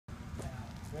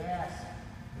Yes.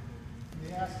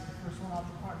 Yes, it's the first one out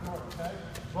the front door, okay?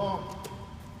 Boom.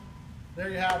 There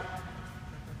you have it.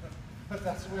 But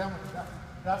that's the way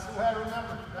that's the way I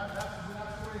remember. That's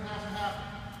the way it has to happen.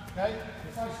 Okay?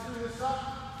 If I screw this up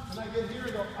and I get here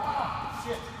and go, ah,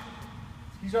 shit.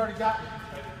 He's already got me.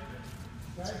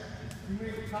 Okay? He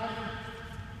made it tighter.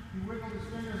 He wiggled his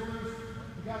fingers loose.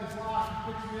 He got his lock.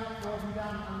 He picks me up, throws me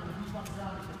down. I'm going to heap on the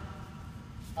ground again.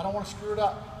 I don't want to screw it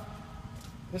up.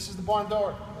 This is the barn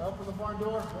door. I open the barn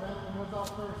door, but I open what's out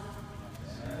first.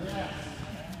 Yes.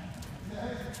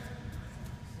 Okay?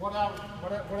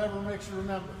 Whatever makes you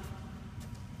remember.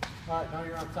 All right, now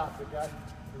you're on top, big guy.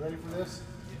 You ready for this?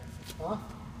 Huh?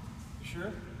 You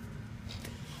sure?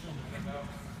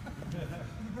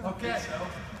 Okay.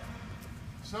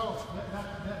 So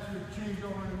that's your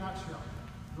changeover in a nutshell.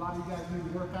 A lot of you guys need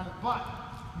to work on it, but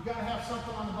you got to have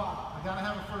something on the bottom. I got to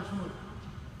have a first move.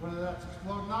 Whether that's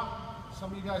exploding up,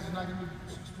 some of you guys are not going to be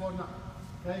exploding up.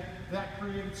 Okay? That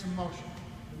created some motion.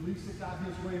 At least it got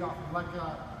his weight off. Like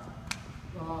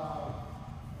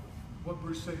what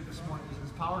Bruce said this morning, is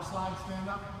his power slide stand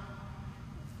up?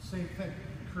 Same thing.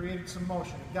 It created some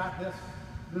motion. It got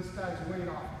this guy's weight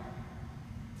off.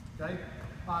 Okay?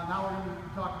 Now we're going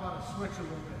to talk about a switch a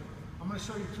little bit. I'm going to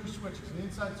show you two switches, an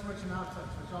inside switch and an outside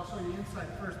switch. I'll show you inside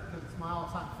first because it's my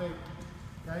all-time favorite.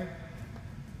 Okay?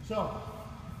 So,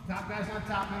 top guy's on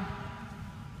top of me.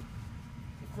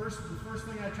 The first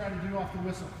thing I try to do off the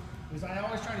whistle is I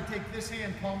always try to take this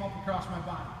hand, palm up across my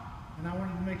body. And I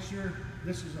wanted to make sure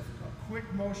this is a quick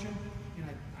motion, and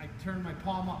I turn my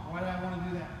palm up. Why do I want to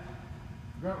do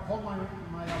that? Hold my elbow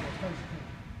as tight as you can.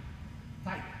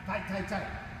 Tight, tight, tight, tight.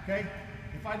 Okay?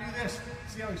 If I do this,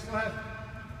 see how he still has,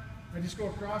 I just go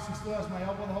across, he still has my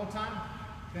elbow the whole time.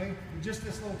 Okay? And just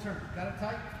this little turn. Got it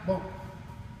tight? Boom.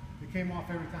 It came off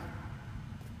every time.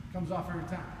 Comes off every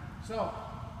time. So,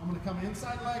 I'm going to come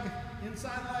inside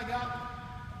leg up.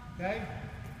 Okay?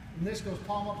 And this goes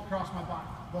palm up across my body.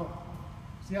 Boom.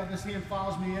 See how this hand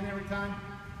follows me in every time?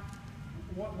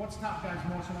 What's top guy's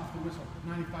motion off the whistle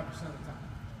 95% of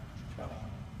the time?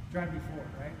 Drive me forward,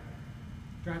 right?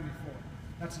 Drive me forward.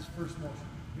 That's his first motion.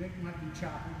 It might be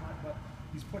chopping, but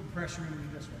he's putting pressure into me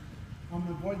this way. I'm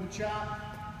going to avoid the chop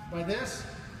by this.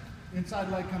 Inside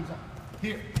leg comes up.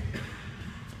 Here.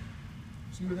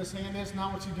 See where this hand is?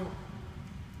 Now what's he doing?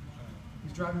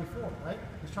 He's driving me forward, right?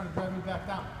 He's trying to drive me back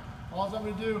down. All I'm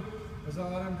going to do is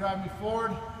I'll let him drive me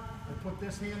forward and put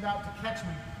this hand out to catch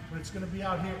me, but it's going to be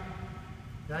out here.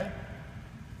 Okay?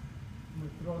 I'm going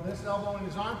to throw this elbow in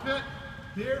his armpit.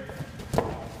 Here.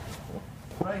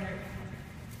 Right here.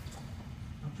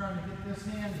 I'm trying to get this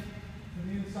hand to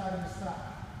the inside of the stop.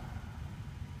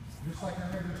 Just like a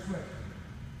regular switch.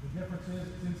 The difference is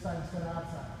it's inside instead of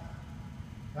outside.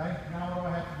 Okay? Now what do I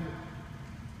have to do?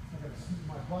 I got to scoot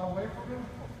my butt away from him.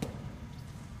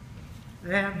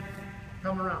 And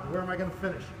come around. Where am I going to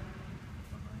finish?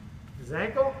 His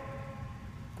ankle,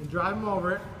 and drive him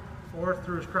over it, or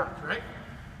through his crotch, right?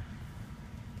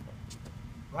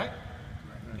 Right?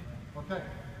 Okay.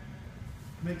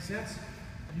 Makes sense?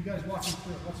 You guys walk me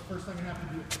through it. What's the first thing I have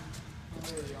to do?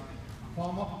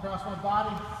 Palm up across my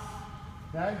body.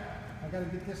 Okay? I got to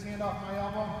get this hand off my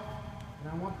elbow,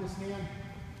 and I want this hand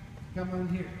to come in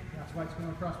here. That's why it's going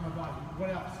across my body. What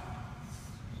else?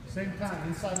 Same time,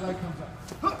 inside leg comes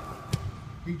up.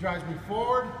 He drives me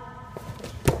forward.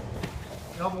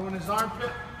 Elbow in his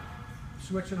armpit.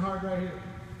 Switching hard right here.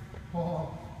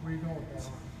 Oh, where you going with that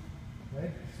arm?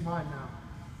 Okay? It's mine now.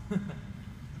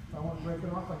 If I want to break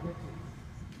it off, I get to.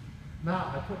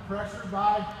 Now, I put pressure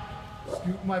by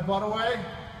scooting my butt away,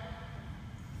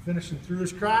 finishing through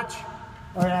his crotch,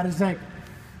 or at his ankle.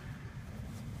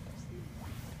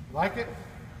 Like it?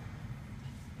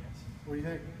 Yes. What do you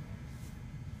think?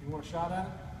 You want a shot at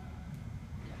it?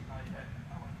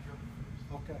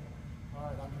 Okay. All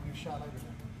right, I'll give you a shot later.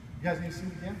 You guys need to see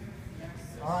it again? Yes.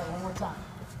 All right, one more time.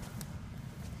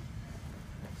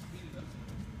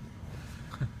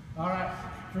 All right.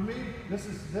 For me, this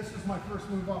is my first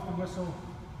move off the whistle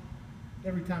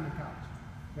every time in college.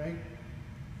 Okay?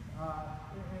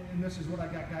 And this is what I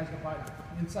got guys that bite it.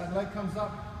 Inside leg comes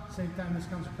up, same time this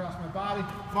comes across my body.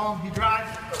 Boom, he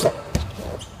drives.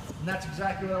 And that's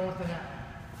exactly what I want to happen.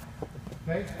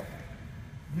 Okay?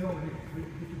 Get over here.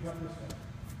 Get your butt this way.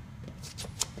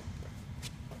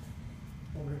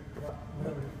 Over here. Over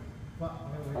here.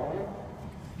 Over here.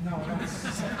 No,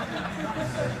 that's...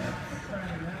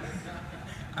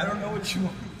 I don't know what you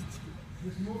want.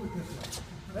 Just move it this way.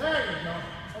 There you go.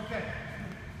 Okay.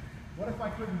 What if I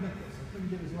couldn't get this? I couldn't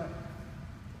get his leg.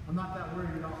 I'm not that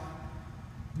worried at all.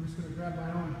 I'm just going to grab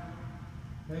my own,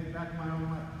 okay, back of my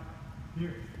own leg.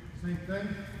 Here. Same thing.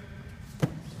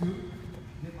 scoot,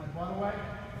 get my butt away.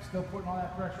 I'm still putting all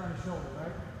that pressure on his shoulder,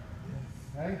 right?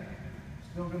 Okay?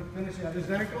 Still gonna finish at his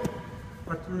ankle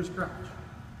or through his crotch.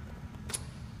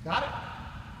 Got it?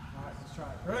 All right, let's try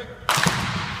it.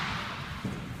 Ready?